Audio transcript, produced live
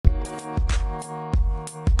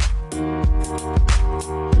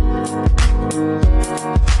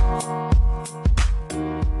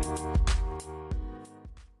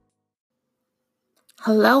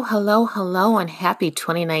Hello, hello, hello, and happy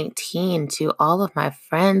 2019 to all of my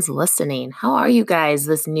friends listening. How are you guys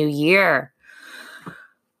this new year?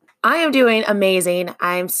 I am doing amazing.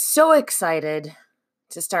 I'm so excited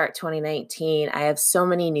to start 2019. I have so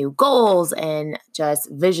many new goals and just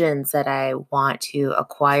visions that I want to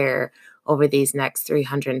acquire over these next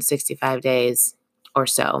 365 days or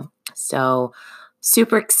so. So,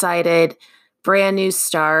 super excited. Brand new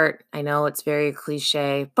start. I know it's very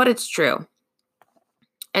cliche, but it's true.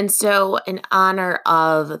 And so, in honor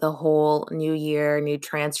of the whole new year, new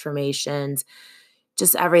transformations,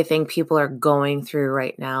 just everything people are going through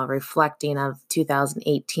right now, reflecting of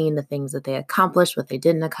 2018, the things that they accomplished, what they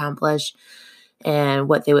didn't accomplish, and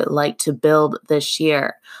what they would like to build this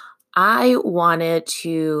year. I wanted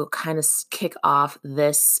to kind of kick off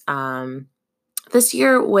this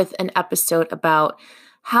year with an episode about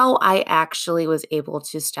how I actually was able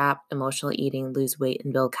to stop emotional eating, lose weight,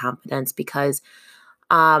 and build confidence because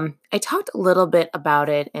I talked a little bit about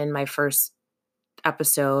it in my first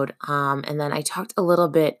episode. And then I talked a little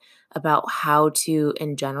bit about how to,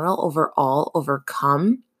 in general, overall,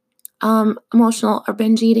 overcome emotional or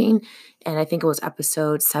binge eating. And I think it was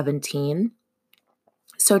episode 17.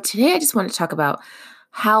 So today I just want to talk about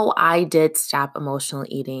how I did stop emotional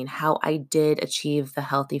eating, how I did achieve the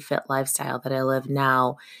healthy, fit lifestyle that I live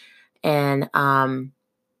now, and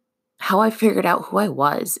how I figured out who I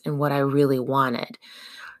was and what I really wanted.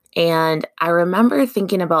 And I remember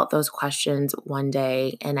thinking about those questions one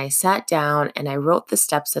day, and I sat down and I wrote the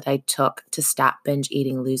steps that I took to stop binge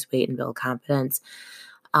eating, lose weight, and build confidence.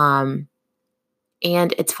 Um,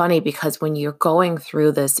 and it's funny because when you're going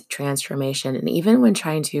through this transformation, and even when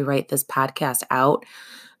trying to write this podcast out,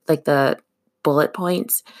 like the bullet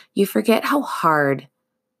points, you forget how hard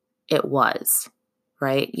it was,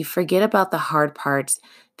 right? You forget about the hard parts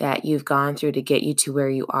that you've gone through to get you to where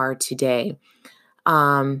you are today.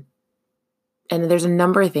 Um, And there's a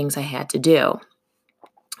number of things I had to do.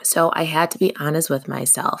 So I had to be honest with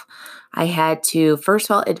myself. I had to, first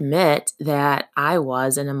of all, admit that I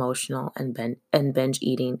was an emotional and binge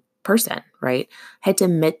eating person, right? I had to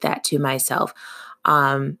admit that to myself.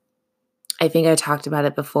 Um, I think I talked about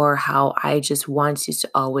it before, how I just wanted to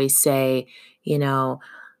always say, you know,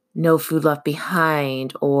 no food left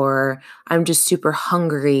behind, or I'm just super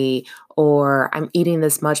hungry, or I'm eating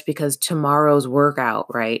this much because tomorrow's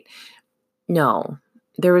workout, right? No,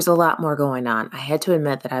 there was a lot more going on. I had to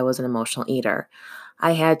admit that I was an emotional eater.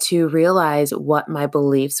 I had to realize what my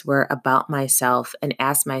beliefs were about myself and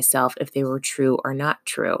ask myself if they were true or not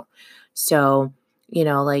true. So,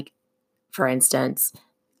 like for instance,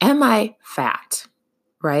 am I fat?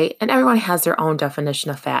 Right? And everyone has their own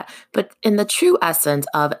definition of fat. But in the true essence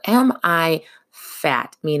of am I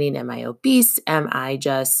fat, meaning am I obese? Am I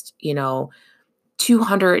just,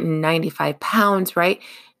 295 pounds, right?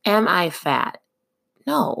 Am I fat?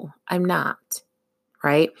 No, I'm not,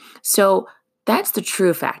 right? So that's the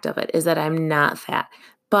true fact of it, is that I'm not fat.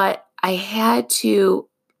 But I had to,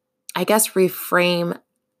 I guess, reframe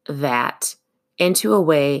that into a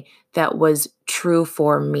way that was true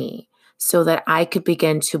for me so that I could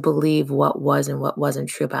begin to believe what was and what wasn't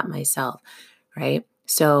true about myself, right?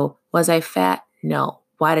 So was I fat? No.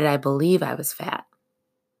 Why did I believe I was fat,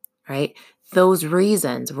 right? Those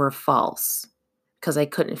reasons were false because I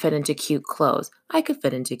couldn't fit into cute clothes. I could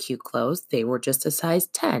fit into cute clothes. They were just a size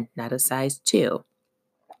 10, not a size 2,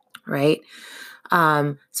 right?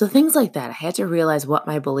 So things like that. I had to realize what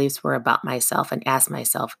my beliefs were about myself and ask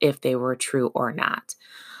myself if they were true or not.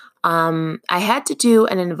 I had to do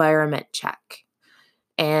an environment check.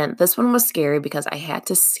 And this one was scary because I had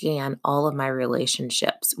to scan all of my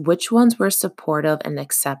relationships, which ones were supportive and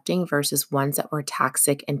accepting versus ones that were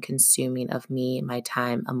toxic and consuming of me, my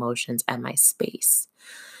time, emotions, and my space.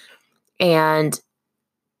 And,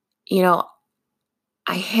 you know,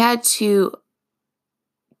 I had to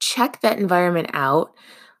check that environment out.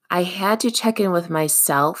 I had to check in with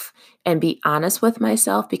myself and be honest with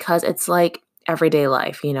myself because it's like everyday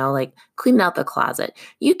life, like cleaning out the closet.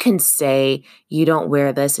 You can say you don't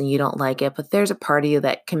wear this and you don't like it, but there's a part of you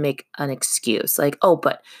that can make an excuse like, oh,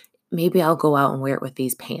 but maybe I'll go out and wear it with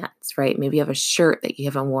these pants, right? Maybe you have a shirt that you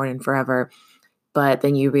haven't worn in forever, but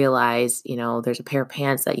then you realize, there's a pair of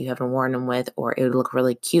pants that you haven't worn them with, or it would look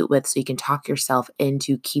really cute with, so you can talk yourself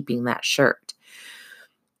into keeping that shirt.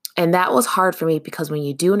 And that was hard for me because when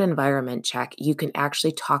you do an environment check, you can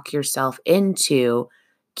actually talk yourself into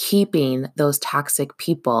keeping those toxic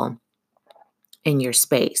people in your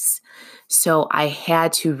space. So I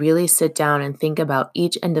had to really sit down and think about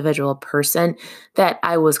each individual person that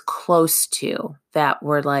I was close to that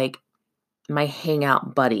were like my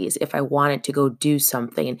hangout buddies, if I wanted to go do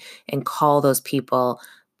something and call those people,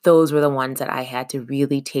 those were the ones that I had to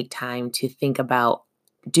really take time to think about,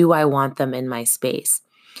 do I want them in my space?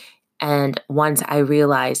 And once I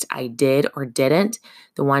realized I did or didn't,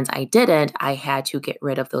 the ones I didn't, I had to get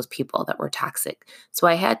rid of those people that were toxic. So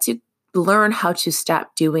I had to learn how to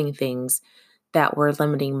stop doing things that were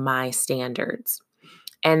limiting my standards.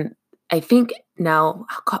 And I think now,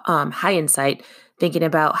 hindsight, thinking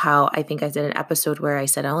about how I think I did an episode where I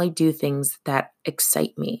said I only do things that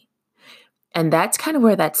excite me. And that's kind of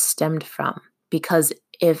where that stemmed from. Because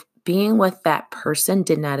if being with that person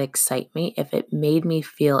did not excite me, if it made me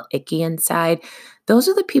feel icky inside, those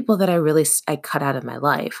are the people that I cut out of my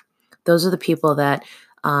life. Those are the people that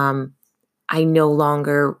I no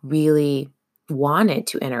longer really wanted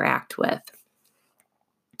to interact with.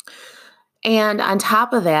 And on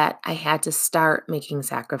top of that, I had to start making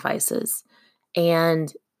sacrifices.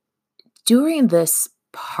 And during this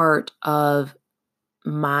part of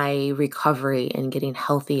my recovery and getting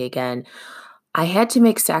healthy again, I had to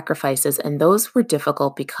make sacrifices, and those were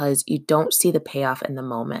difficult because you don't see the payoff in the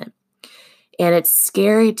moment. And it's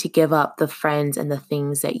scary to give up the friends and the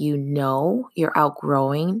things that you know you're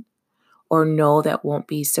outgrowing or know that won't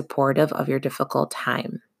be supportive of your difficult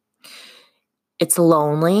time. It's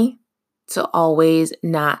lonely to always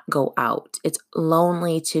not go out. It's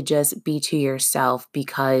lonely to just be to yourself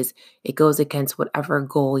because it goes against whatever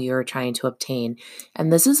goal you're trying to obtain.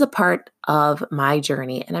 And this is a part of my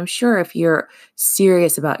journey. And I'm sure if you're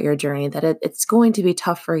serious about your journey, that it's going to be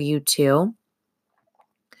tough for you too.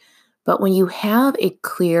 But when you have a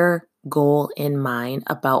clear goal in mind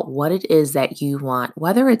about what it is that you want,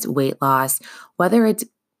 whether it's weight loss, whether it's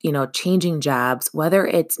changing jobs, whether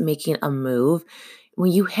it's making a move,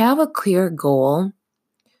 when you have a clear goal,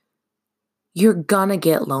 you're gonna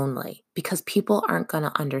get lonely because people aren't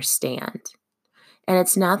gonna understand. And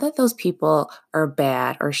it's not that those people are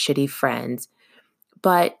bad or shitty friends,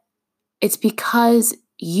 but it's because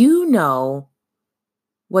you know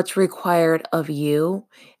what's required of you,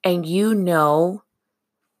 and you know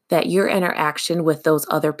that your interaction with those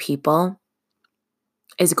other people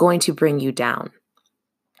is going to bring you down.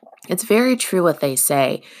 It's very true what they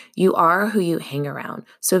say. You are who you hang around.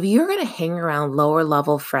 So if you're going to hang around lower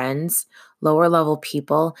level friends, lower level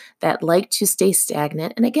people that like to stay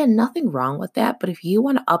stagnant, and again, nothing wrong with that, but if you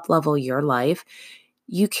want to up level your life,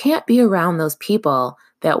 you can't be around those people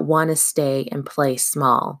that want to stay and play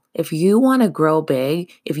small. If you want to grow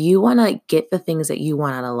big, if you want to get the things that you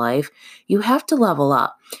want out of life, you have to level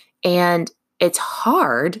up. And it's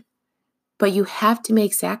hard, but you have to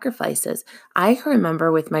make sacrifices. I can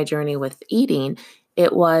remember with my journey with eating,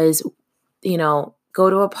 it was, go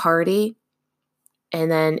to a party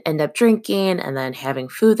and then end up drinking and then having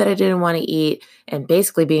food that I didn't want to eat and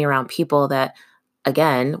basically being around people that,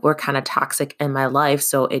 again, were kind of toxic in my life.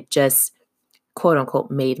 So it just, quote unquote,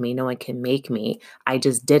 made me. No one can make me. I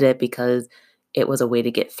just did it because it was a way to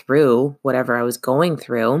get through whatever I was going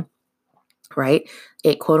through. Right?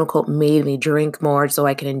 It quote unquote made me drink more so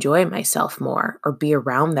I can enjoy myself more or be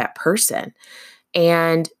around that person.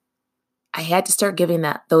 And I had to start giving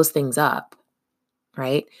those things up,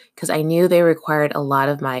 right? Because I knew they required a lot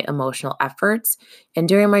of my emotional efforts. And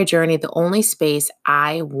during my journey, the only space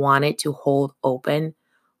I wanted to hold open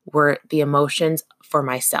were the emotions for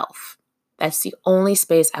myself. That's the only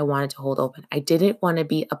space I wanted to hold open. I didn't want to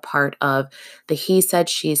be a part of the he said,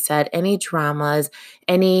 she said, any dramas,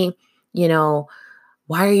 any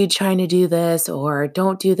why are you trying to do this? Or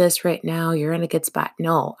don't do this right now. You're in a good spot.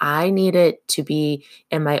 No, I needed to be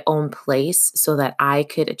in my own place so that I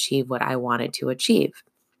could achieve what I wanted to achieve.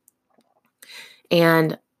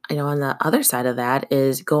 And on the other side of that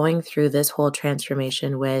is going through this whole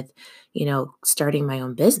transformation with, starting my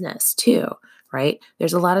own business too, right?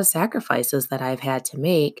 There's a lot of sacrifices that I've had to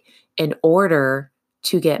make in order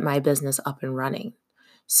to get my business up and running.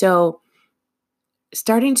 So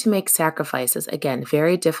starting to make sacrifices, again,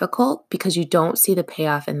 very difficult because you don't see the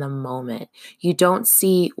payoff in the moment. You don't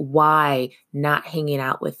see why not hanging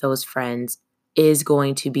out with those friends is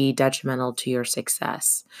going to be detrimental to your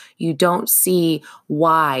success. You don't see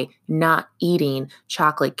why not eating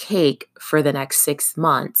chocolate cake for the next 6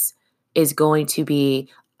 months is going to be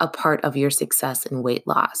a part of your success in weight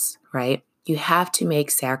loss, right? You have to make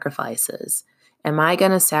sacrifices. Am I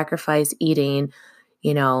going to sacrifice eating,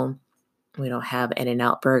 we don't have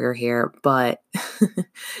In-N-Out Burger here, but,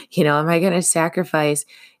 am I going to sacrifice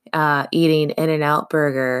eating In-N-Out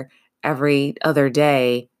Burger every other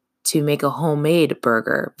day to make a homemade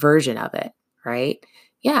burger version of it, right?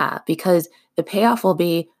 Yeah, because the payoff will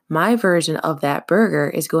be my version of that burger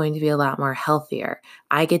is going to be a lot more healthier.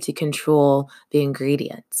 I get to control the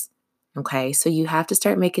ingredients. Okay, so you have to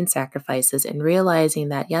start making sacrifices and realizing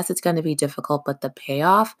that, yes, it's going to be difficult, but the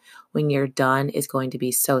payoff when you're done is going to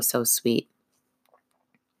be so, so sweet.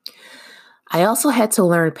 I also had to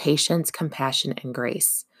learn patience, compassion, and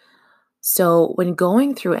grace. So, when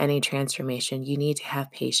going through any transformation, you need to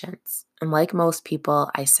have patience. And like most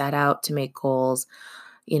people, I set out to make goals,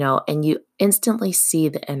 and you instantly see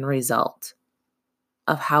the end result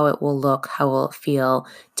of how it will look, how it will feel,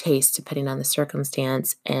 taste, depending on the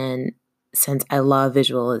circumstance. And since I love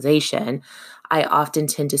visualization, I often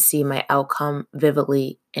tend to see my outcome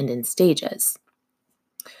vividly and in stages.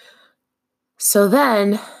 So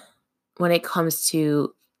then, when it comes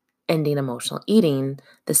to ending emotional eating,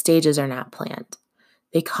 the stages are not planned.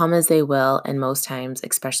 They come as they will, and most times,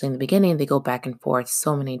 especially in the beginning, they go back and forth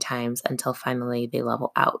so many times until finally they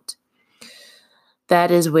level out.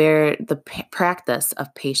 That is where the practice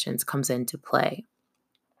of patience comes into play.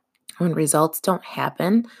 When results don't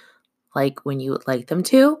happen like when you would like them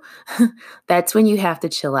to, that's when you have to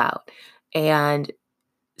chill out. And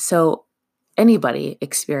so anybody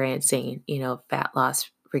experiencing, fat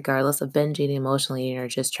loss, regardless of binge eating, emotional eating, or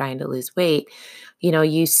just trying to lose weight,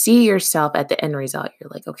 you see yourself at the end result. You're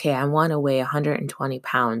like, okay, I want to weigh 120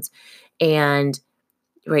 pounds. And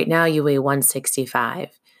right now you weigh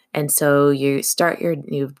 165. And so you start your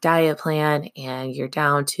new diet plan and you're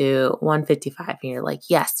down to 155 and you're like,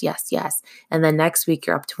 yes, yes, yes. And then next week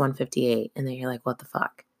you're up to 158 and then you're like, what the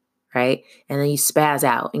fuck? Right? And then you spaz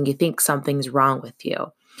out and you think something's wrong with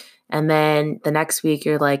you. And then the next week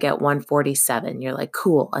you're like at 147. You're like,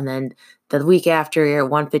 cool. And then the week after you're at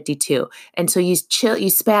 152. And so you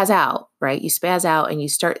spaz out, right? You spaz out and you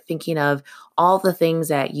start thinking of all the things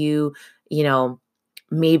that you know,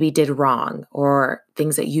 maybe did wrong or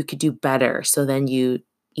things that you could do better. So then you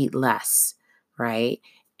eat less, right?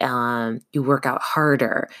 You work out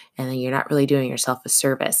harder and then you're not really doing yourself a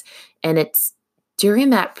service. And it's during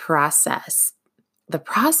that process, the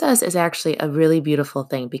process is actually a really beautiful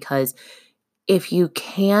thing because if you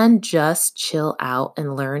can just chill out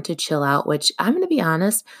and learn to chill out, which I'm going to be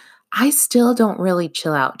honest, I still don't really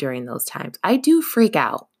chill out during those times. I do freak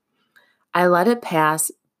out. I let it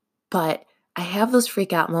pass, but I have those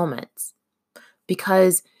freak out moments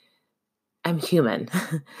because I'm human.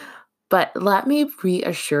 But let me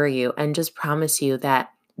reassure you and just promise you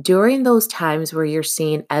that during those times where you're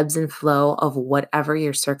seeing ebbs and flow of whatever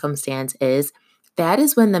your circumstance is, that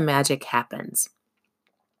is when the magic happens,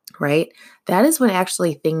 right? That is when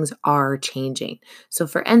actually things are changing. So,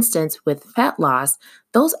 for instance, with fat loss,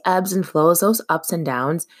 those ebbs and flows, those ups and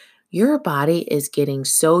downs, your body is getting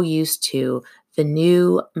so used to the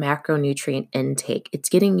new macronutrient intake. It's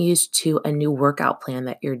getting used to a new workout plan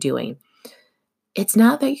that you're doing. It's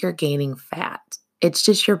not that you're gaining fat. It's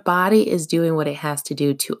just your body is doing what it has to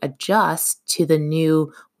do to adjust to the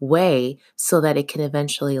new way so that it can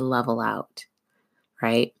eventually level out,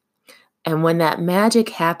 right? And when that magic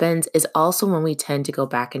happens is also when we tend to go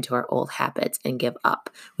back into our old habits and give up.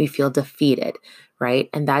 We feel defeated, right?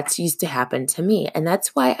 And that's used to happen to me. And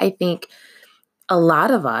that's why I think a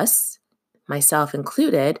lot of us, myself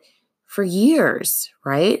included, for years,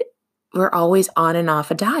 right? We're always on and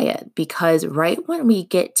off a diet because right when we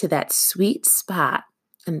get to that sweet spot,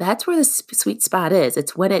 and that's where the sweet spot is,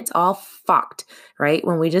 it's when it's all fucked, right?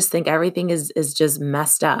 When we just think everything is just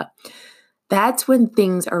messed up. That's when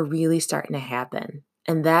things are really starting to happen.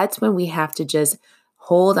 And that's when we have to just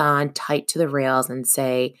hold on tight to the rails and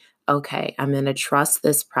say, okay, I'm going to trust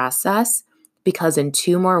this process because in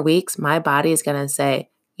 2 more weeks, my body is going to say,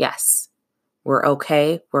 yes, we're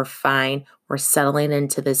okay. We're fine. We're settling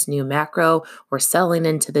into this new macro. We're settling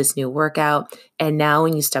into this new workout. And now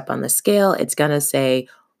when you step on the scale, it's going to say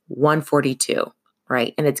 142,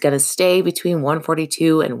 right? And it's going to stay between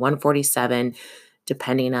 142 and 147,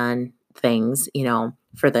 depending on things,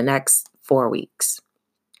 for the next 4 weeks.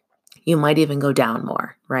 You might even go down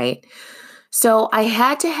more, right? So I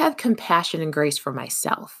had to have compassion and grace for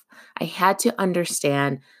myself. I had to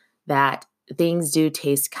understand that things do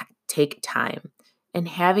take time. And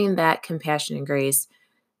having that compassion and grace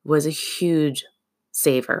was a huge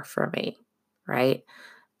saver for me, right?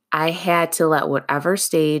 I had to let whatever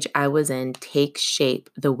stage I was in take shape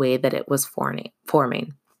the way that it was forming.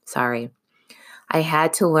 Sorry. I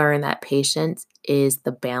had to learn that patience is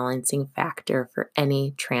the balancing factor for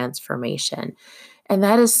any transformation. And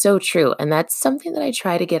that is so true. And that's something that I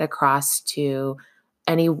try to get across to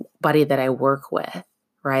anybody that I work with,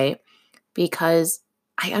 right? Because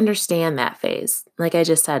I understand that phase. Like I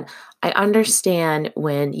just said, I understand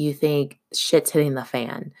when you think shit's hitting the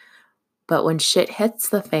fan. But when shit hits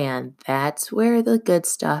the fan, that's where the good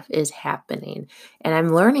stuff is happening. And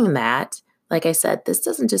I'm learning that, like I said, this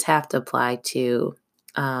doesn't just have to apply to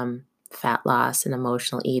fat loss and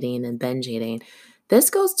emotional eating and binge eating. This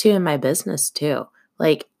goes to in my business too.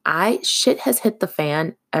 Like shit has hit the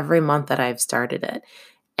fan every month that I've started it.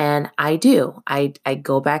 And I do. I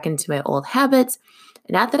go back into my old habits.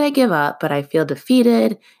 Not that I give up, but I feel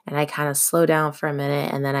defeated and I kind of slow down for a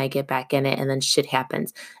minute and then I get back in it and then shit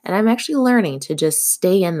happens. And I'm actually learning to just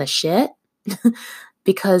stay in the shit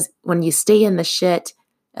because when you stay in the shit,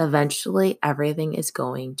 eventually everything is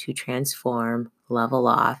going to transform, level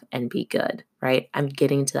off, and be good, right? I'm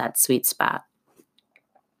getting to that sweet spot.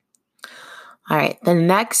 All right, the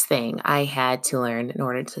next thing I had to learn in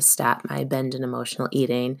order to stop my binge and emotional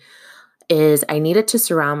eating is I needed to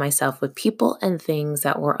surround myself with people and things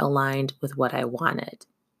that were aligned with what I wanted.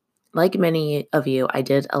 Like many of you, I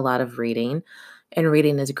did a lot of reading, and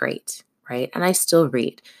reading is great, right? And I still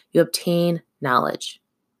read. You obtain knowledge,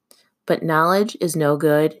 but knowledge is no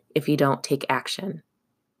good if you don't take action,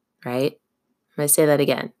 right? I'm going to say that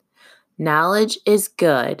again. Knowledge is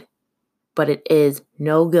good, but it is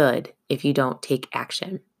no good if you don't take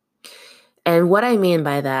action. And what I mean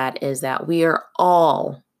by that is that we are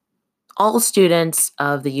all students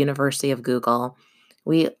of the University of Google.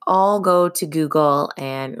 We all go to Google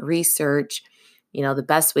and research, the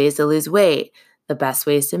best ways to lose weight, the best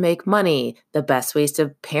ways to make money, the best ways to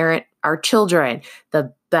parent our children,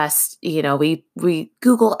 the best, we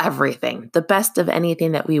Google everything, the best of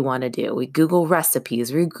anything that we want to do. We Google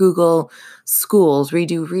recipes, we Google schools, we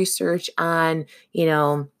do research on,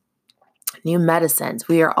 new medicines.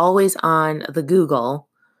 We are always on the Google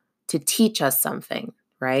to teach us something,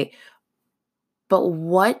 right? But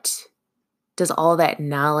what does all that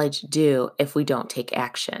knowledge do if we don't take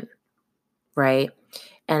action, right?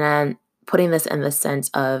 And I'm putting this in the sense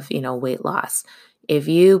of, weight loss. If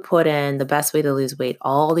you put in the best way to lose weight,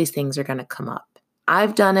 all these things are going to come up.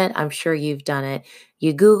 I've done it. I'm sure you've done it.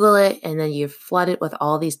 You Google it and then you flood it with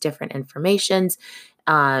all these different informations.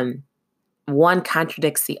 One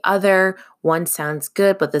contradicts the other. One sounds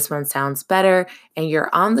good, but this one sounds better. And you're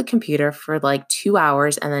on the computer for like 2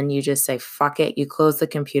 hours and then you just say, fuck it. You close the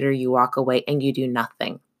computer, you walk away and you do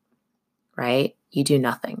nothing, right? You do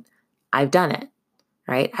nothing. I've done it,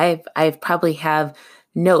 right? I've probably have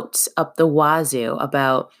notes up the wazoo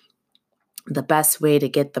about the best way to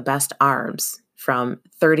get the best arms from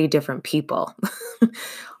 30 different people.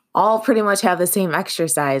 All pretty much have the same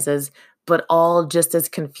exercises, but all just as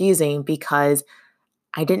confusing because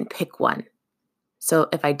I didn't pick one. So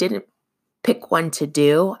if I didn't pick one to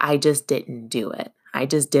do, I just didn't do it. I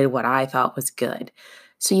just did what I thought was good.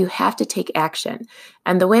 So you have to take action.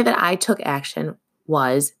 And the way that I took action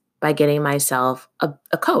was by getting myself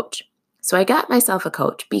a coach. So I got myself a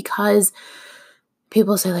coach because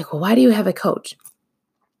people say like, well, why do you have a coach?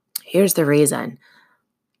 Here's the reason.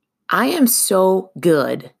 I am so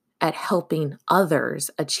good at helping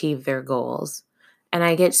others achieve their goals. And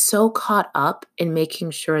I get so caught up in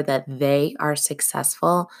making sure that they are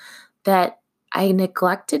successful that I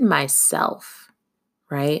neglected myself,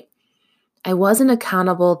 right? I wasn't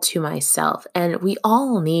accountable to myself. And we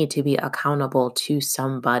all need to be accountable to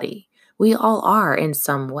somebody. We all are in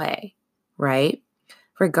some way, right?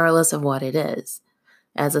 Regardless of what it is.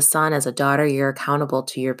 As a son, as a daughter, you're accountable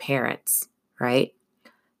to your parents, right?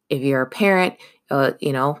 If you're a parent, well,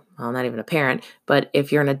 not even a parent, but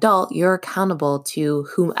if you're an adult, you're accountable to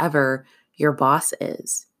whomever your boss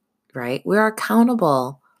is, right? We're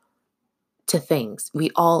accountable to things.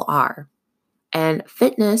 We all are. And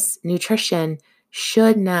fitness, nutrition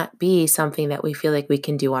should not be something that we feel like we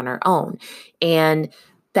can do on our own. And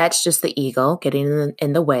that's just the ego getting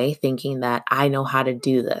in the way, thinking that I know how to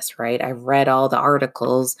do this, right? I've read all the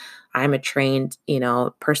articles. I'm a trained,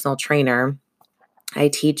 personal trainer. I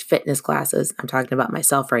teach fitness classes. I'm talking about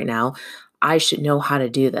myself right now. I should know how to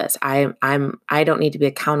do this. I don't need to be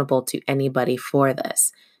accountable to anybody for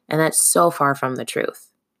this. And that's so far from the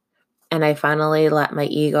truth. And I finally let my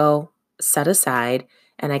ego set aside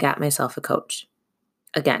and I got myself a coach.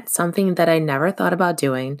 Again, something that I never thought about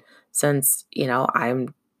doing since,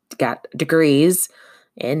 I'm got degrees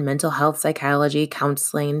in mental health, psychology,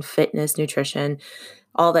 counseling, fitness, nutrition,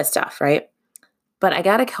 all that stuff, right? But I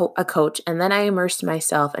got a coach and then I immersed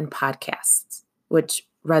myself in podcasts, which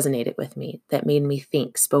resonated with me, that made me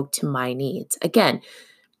think, spoke to my needs. Again,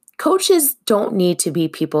 coaches don't need to be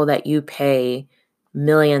people that you pay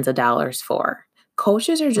millions of dollars for.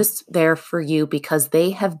 Coaches are just there for you because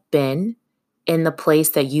they have been in the place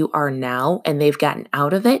that you are now and they've gotten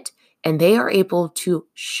out of it and they are able to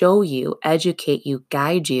show you, educate you,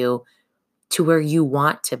 guide you to where you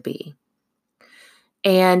want to be.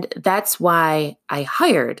 And that's why I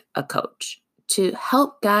hired a coach to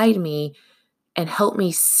help guide me and help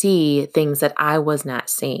me see things that I was not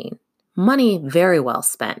seeing. Money very well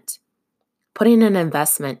spent. Putting an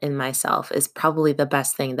investment in myself is probably the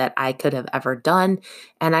best thing that I could have ever done.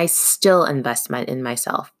 And I still in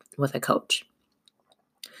myself with a coach.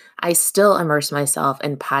 I still immerse myself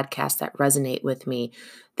in podcasts that resonate with me,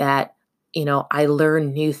 that, I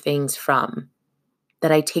learn new things from,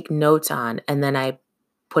 that I take notes on, and then I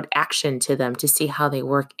put action to them to see how they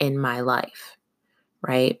work in my life,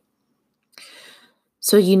 right?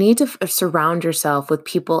 So you need to surround yourself with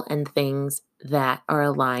people and things that are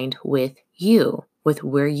aligned with you, with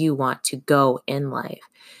where you want to go in life.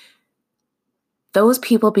 Those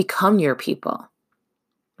people become your people,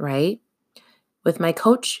 right? With my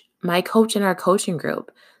coach in our coaching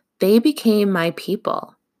group, they became my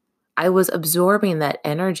people. I was absorbing that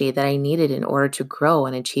energy that I needed in order to grow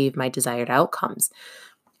and achieve my desired outcomes.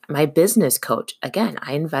 My business coach, again,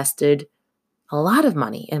 I invested a lot of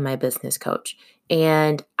money in my business coach.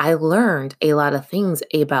 And I learned a lot of things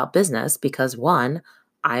about business because, one,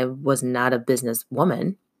 I was not a business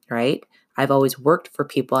woman, right? I've always worked for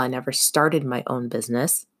people. I never started my own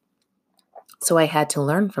business. So I had to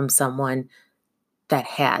learn from someone that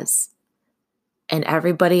has. And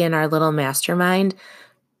everybody in our little mastermind,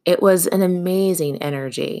 it was an amazing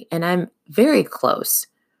energy. And I'm very close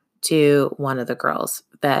to one of the girls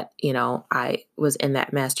that, I was in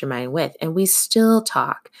that mastermind with. And we still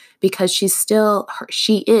talk because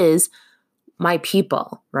she is my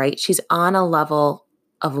people, right? She's on a level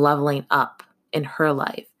of leveling up in her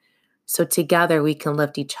life. So together we can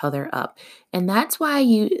lift each other up. And that's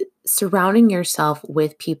why surrounding yourself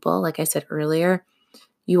with people, like I said earlier,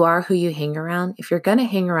 you are who you hang around. If you're going to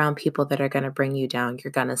hang around people that are going to bring you down,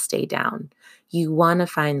 you're going to stay down. You want to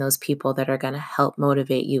find those people that are going to help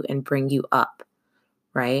motivate you and bring you up,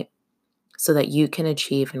 right? So that you can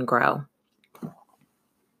achieve and grow.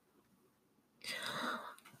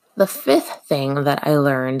 The fifth thing that I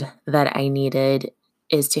learned that I needed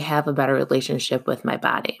is to have a better relationship with my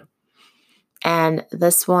body. And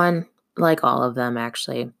this one, like all of them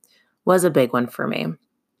actually, was a big one for me.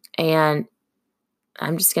 And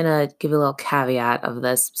I'm just going to give you a little caveat of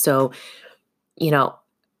this. So,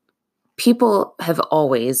 people have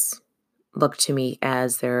always looked to me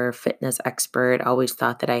as their fitness expert, always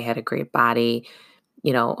thought that I had a great body.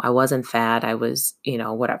 I wasn't fat. I was,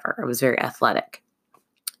 whatever. I was very athletic.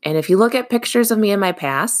 And if you look at pictures of me in my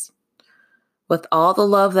past, with all the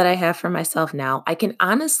love that I have for myself now, I can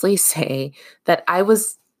honestly say that I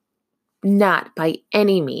was not by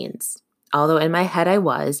any means, although in my head I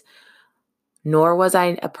was, nor was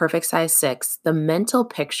I a perfect size 6. The mental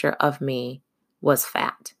picture of me was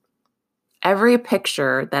fat. Every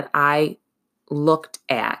picture that I looked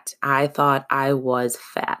at, I thought I was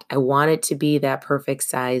fat. I wanted to be that perfect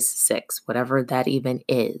size 6, whatever that even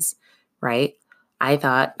is, right? I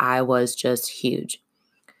thought I was just huge.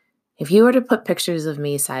 If you were to put pictures of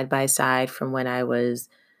me side by side from when I was,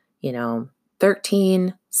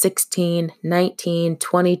 13, 16, 19,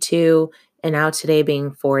 22, and now today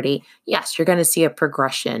being 40, yes, you're going to see a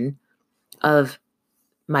progression of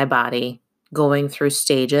my body going through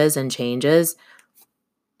stages and changes,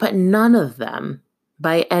 but none of them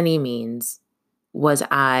by any means was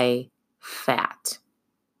I fat,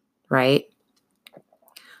 right?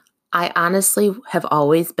 I honestly have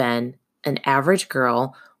always been an average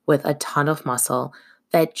girl with a ton of muscle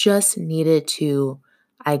that just needed to,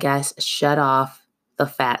 I guess, shed off the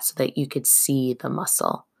fat so that you could see the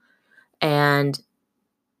muscle. And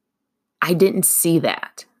I didn't see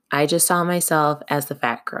that. I just saw myself as the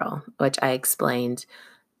fat girl, which I explained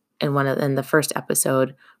in the first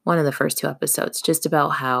episode, one of the first 2 episodes, just about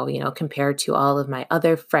how, compared to all of my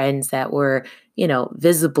other friends that were,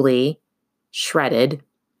 visibly shredded,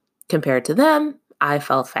 compared to them, I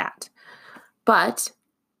felt fat. But,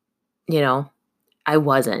 I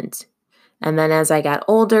wasn't. And then as I got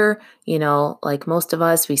older, like most of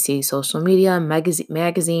us, we see social media,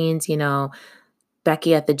 magazines,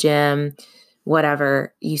 Becky at the gym,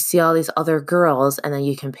 whatever. You see all these other girls and then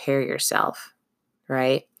you compare yourself,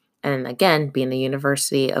 right? And again, being a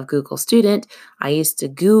University of Google student, I used to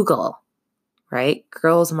Google, right?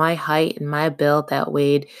 Girls my height and my build that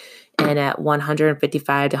weighed in at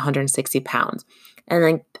 155 to 160 pounds. And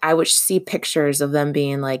then I would see pictures of them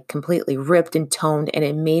being like completely ripped and toned. And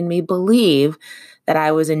it made me believe that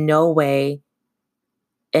I was in no way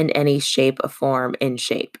in any shape or form in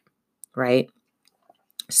shape, right?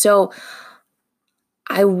 So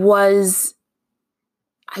I wasn't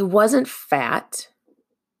fat,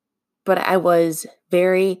 but I was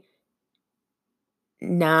very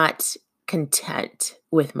not content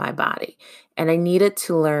with my body. And I needed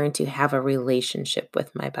to learn to have a relationship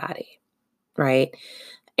with my body, right?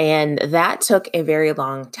 And that took a very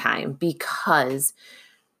long time because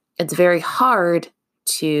it's very hard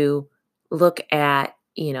to look at,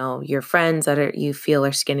 your friends that you feel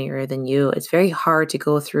are skinnier than you. It's very hard to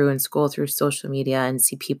go through and scroll through social media and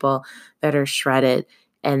see people that are shredded,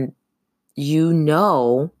 and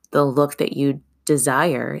the look that you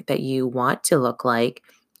desire, that you want to look like,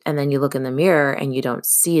 and then you look in the mirror and you don't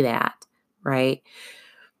see that, right?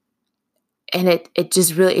 And it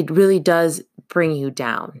really does bring you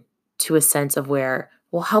down to a sense of where,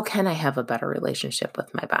 well, how can I have a better relationship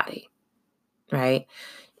with my body, right?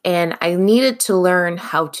 And I needed to learn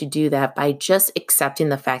how to do that by just accepting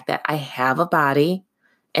the fact that I have a body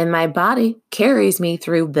and my body carries me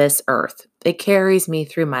through this earth. It carries me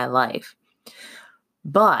through my life.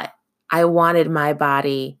 But I wanted my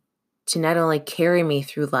body to not only carry me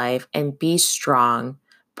through life and be strong,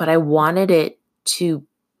 but I wanted it to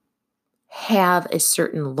have a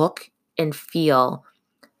certain look and feel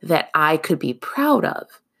that I could be proud of.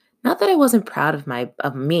 Not that I wasn't proud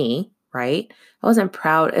of me, right? I wasn't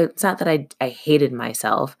proud. It's not that I hated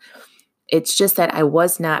myself. It's just that I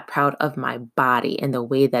was not proud of my body and the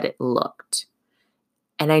way that it looked.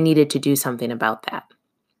 And I needed to do something about that,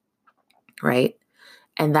 right?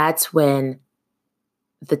 And that's when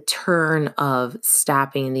the turn of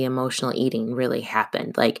stopping the emotional eating really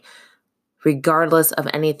happened. Like, regardless of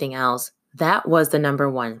anything else, that was the number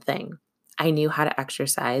one thing. I knew how to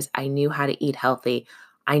exercise. I knew how to eat healthy.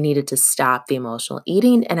 I needed to stop the emotional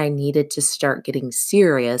eating, and I needed to start getting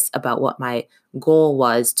serious about what my goal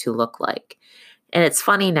was to look like. And it's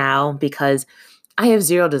funny now because I have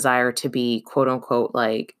zero desire to be quote unquote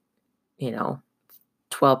like,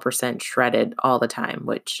 12% shredded all the time,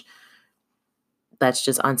 which that's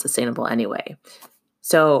just unsustainable anyway.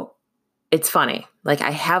 So it's funny. Like,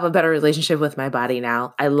 I have a better relationship with my body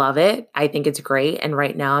now. I love it. I think it's great. And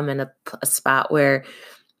right now I'm in a spot where,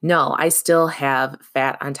 no, I still have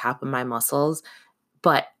fat on top of my muscles,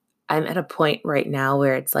 but I'm at a point right now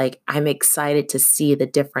where it's like, I'm excited to see the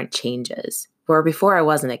different changes, where before I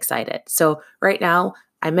wasn't excited. So right now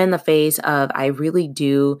I'm in the phase of, I really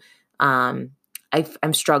do,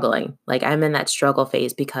 I'm struggling. Like, I'm in that struggle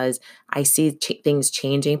phase because I see things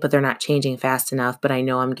changing, but they're not changing fast enough. But I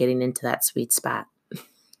know I'm getting into that sweet spot,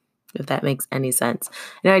 if that makes any sense.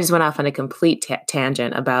 And I just went off on a complete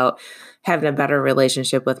tangent about having a better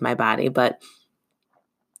relationship with my body, but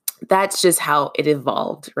that's just how it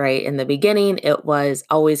evolved, right? In the beginning, it was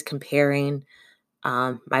always comparing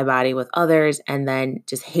my body with others, and then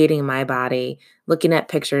just hating my body, looking at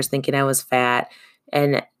pictures, thinking I was fat.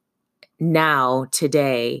 And now,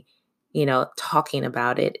 today, talking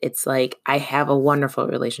about it, it's like I have a wonderful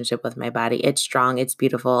relationship with my body. It's strong, it's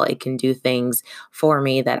beautiful. It can do things for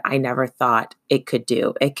me that I never thought it could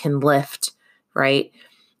do. It can lift, right?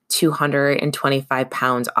 225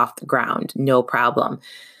 pounds off the ground, no problem.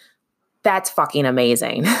 That's fucking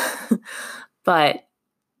amazing. But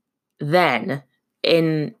then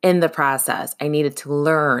in the process, I needed to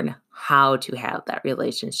learn how to have that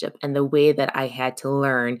relationship. And the way that I had to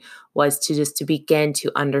learn was to begin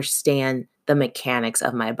to understand the mechanics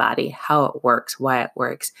of my body, how it works, why it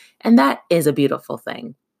works. And that is a beautiful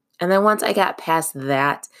thing. And then once I got past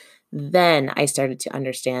that, then I started to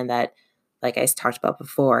understand that, like I talked about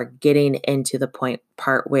before, getting into the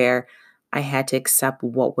part where I had to accept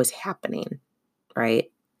what was happening,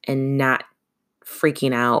 right? And not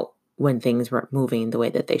freaking out when things weren't moving the way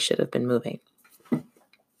that they should have been moving.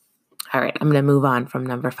 All right, I'm going to move on from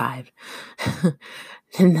number 5.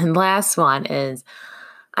 And the last one is,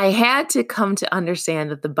 I had to come to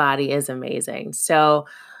understand that the body is amazing. So,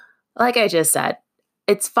 like I just said,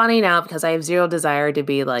 it's funny now because I have zero desire to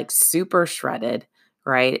be like super shredded,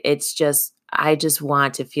 right? It's just, I just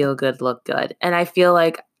want to feel good, look good. And I feel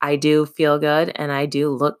like I do feel good and I do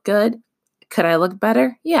look good. Could I look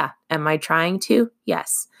better? Yeah. Am I trying to?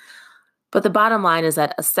 Yes. But the bottom line is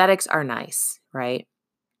that aesthetics are nice, right?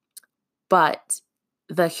 But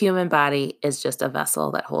the human body is just a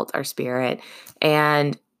vessel that holds our spirit.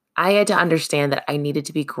 And I had to understand that I needed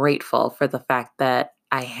to be grateful for the fact that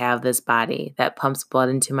I have this body that pumps blood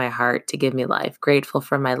into my heart to give me life, grateful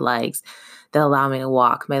for my legs that allow me to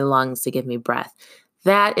walk, my lungs to give me breath.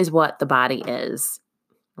 That is what the body is,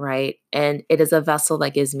 right? And it is a vessel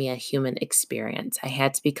that gives me a human experience. I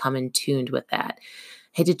had to become in tune with that.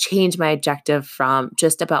 I had to change my objective from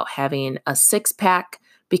just about having a six-pack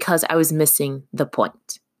because I was missing the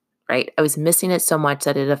point, right? I was missing it so much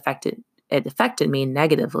that it affected me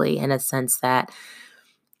negatively, in a sense that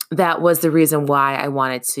was the reason why I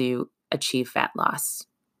wanted to achieve fat loss,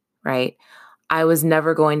 right? I was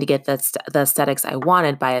never going to get the aesthetics I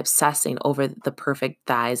wanted by obsessing over the perfect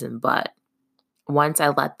thighs and butt. Once I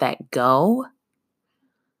let that go,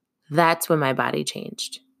 that's when my body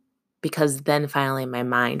changed, because then finally my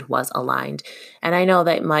mind was aligned. And I know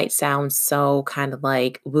that might sound so kind of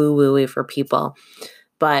like woo-woo-y for people,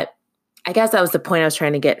 but I guess that was the point I was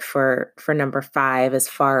trying to get for number 5, as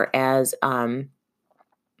far as having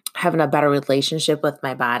a better relationship with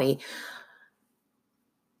my body.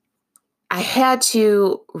 I had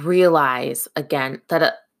to realize again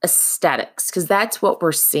that aesthetics, because that's what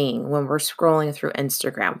we're seeing when we're scrolling through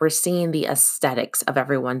Instagram. We're seeing the aesthetics of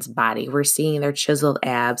everyone's body. We're seeing their chiseled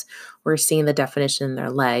abs. We're seeing the definition in their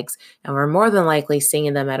legs. And we're more than likely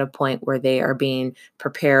seeing them at a point where they are being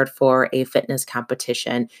prepared for a fitness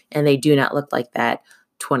competition, and they do not look like that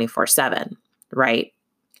 24/7, right?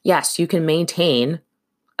 Yes, you can maintain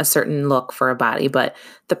a certain look for a body, but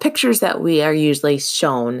the pictures that we are usually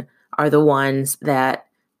shown are the ones that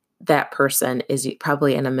that person is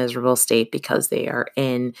probably in a miserable state because they are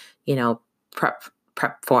in, prep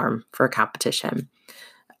form for a competition.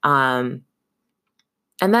 Um,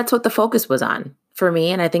 and that's what the focus was on for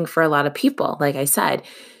me. And I think for a lot of people, like I said,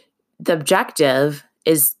 the objective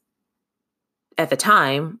is at the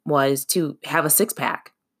time was to have a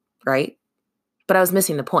 6-pack, right? But I was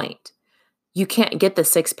missing the point. You can't get the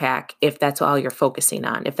 6-pack if that's all you're focusing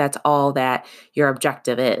on, if that's all that your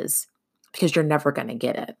objective is, because you're never going to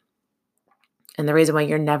get it. And the reason why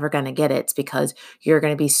you're never going to get it is because you're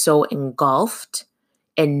going to be so engulfed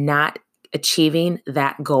in not achieving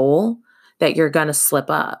that goal that you're going to slip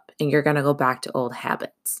up and you're going to go back to old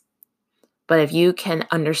habits. But if you can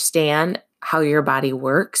understand how your body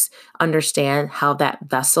works, understand how that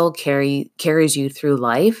vessel carries you through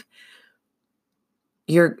life,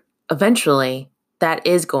 you're eventually that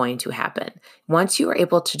is going to happen. Once you are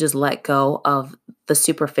able to just let go of the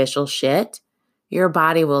superficial shit, your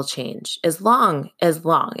body will change as long as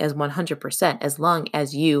 100%, as long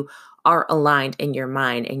as you are aligned in your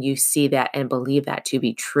mind and you see that and believe that to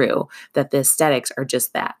be true, that the aesthetics are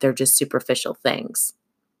just that. They're just superficial things,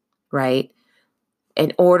 right?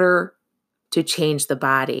 In order to change the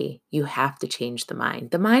body, you have to change the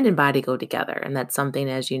mind. The mind and body go together. And that's something,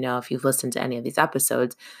 as you know, if you've listened to any of these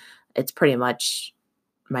episodes, it's pretty much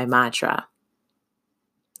my mantra,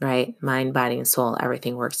 right? Mind, body, and soul,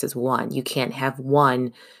 everything works as one. You can't have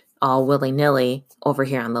one all willy-nilly over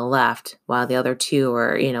here on the left while the other two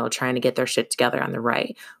are, trying to get their shit together on the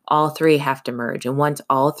right. All three have to merge. And once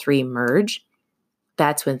all three merge,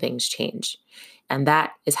 that's when things change. And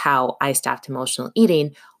that is how I stopped emotional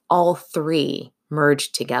eating. All three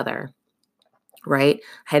merged together, right?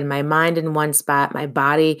 I had my mind in one spot, my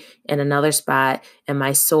body in another spot, and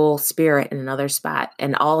my soul, spirit in another spot.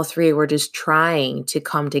 And all three were just trying to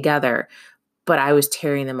come together, but I was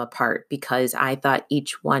tearing them apart because I thought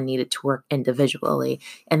each one needed to work individually,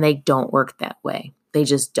 and they don't work that way. They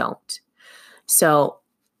just don't. So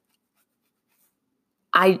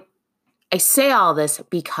I say all this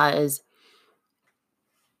because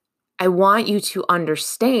I want you to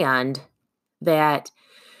understand that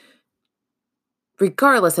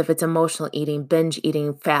regardless if it's emotional eating, binge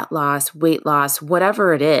eating, fat loss, weight loss,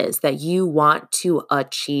 whatever it is that you want to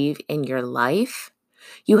achieve in your life,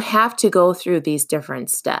 you have to go through these different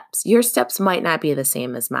steps. Your steps might not be the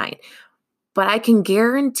same as mine, but I can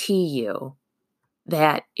guarantee you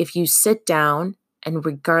that if you sit down and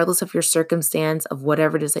regardless of your circumstance of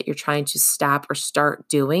whatever it is that you're trying to stop or start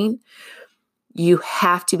doing, you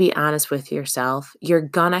have to be honest with yourself. You're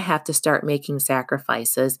going to have to start making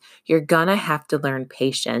sacrifices. You're going to have to learn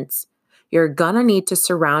patience. You're going to need to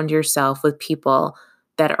surround yourself with people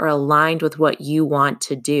that are aligned with what you want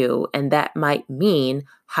to do. And that might mean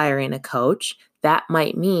hiring a coach. That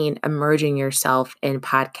might mean immersing yourself in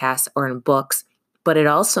podcasts or in books. But it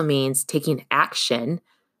also means taking action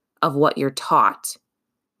of what you're taught,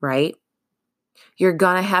 right? You're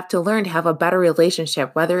going to have to learn to have a better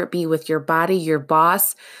relationship, whether it be with your body, your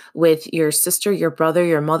boss, with your sister, your brother,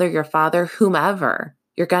 your mother, your father, whomever.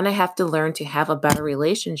 You're going to have to learn to have a better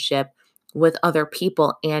relationship with other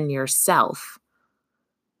people and yourself.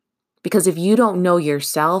 Because if you don't know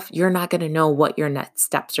yourself, you're not going to know what your next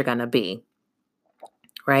steps are going to be,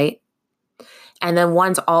 right? And then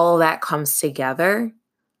once all of that comes together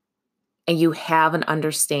and you have an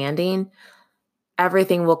understanding,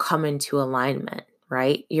 everything will come into alignment,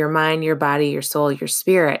 right? Your mind, your body, your soul, your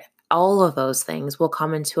spirit, all of those things will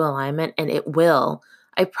come into alignment, and it will,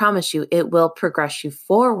 I promise you, it will progress you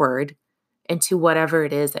forward into whatever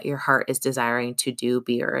it is that your heart is desiring to do,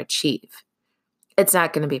 be, or achieve. It's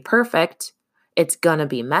not going to be perfect. It's going to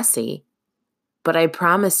be messy, but I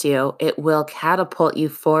promise you, it will catapult you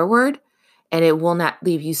forward and it will not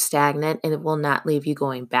leave you stagnant and it will not leave you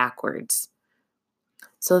going backwards.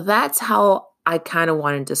 So that's how I kind of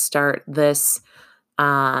wanted to start this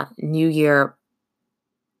New Year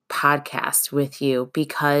podcast with you,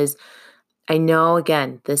 because I know,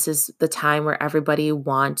 again, this is the time where everybody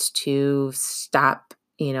wants to stop,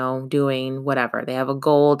 doing whatever. They have a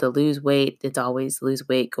goal to lose weight. It's always lose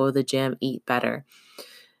weight, go to the gym, eat better.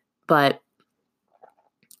 But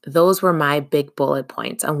those were my big bullet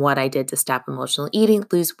points on what I did to stop emotional eating,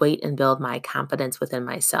 lose weight, and build my confidence within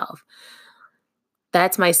myself.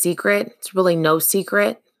 That's my secret. It's really no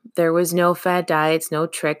secret. There was no fad diets, no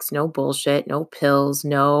tricks, no bullshit, no pills,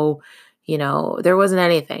 there wasn't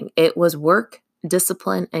anything. It was work,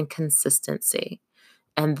 discipline, and consistency.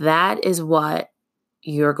 And that is what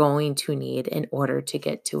you're going to need in order to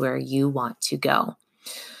get to where you want to go.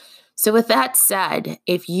 So with that said,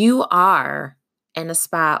 if you are in a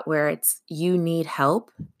spot where you need help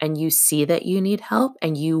and you see that you need help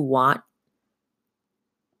and you want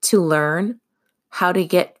to learn how to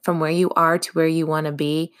get from where you are to where you want to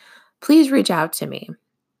be, please reach out to me.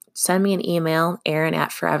 Send me an email,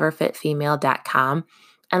 Erin@foreverfitfemale.com,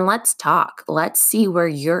 and let's talk. Let's see where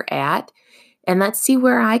you're at, and let's see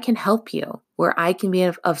where I can help you, where I can be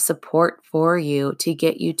of support for you to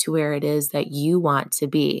get you to where it is that you want to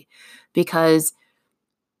be. Because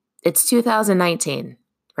it's 2019,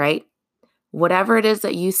 right? Whatever it is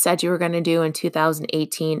that you said you were going to do in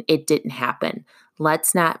 2018, it didn't happen.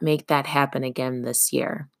 Let's not make that happen again this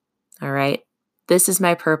year. All right? This is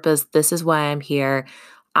my purpose. This is why I'm here.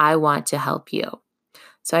 I want to help you.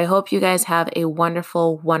 So I hope you guys have a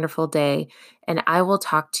wonderful, wonderful day, and I will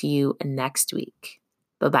talk to you next week.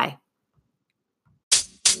 Bye-bye.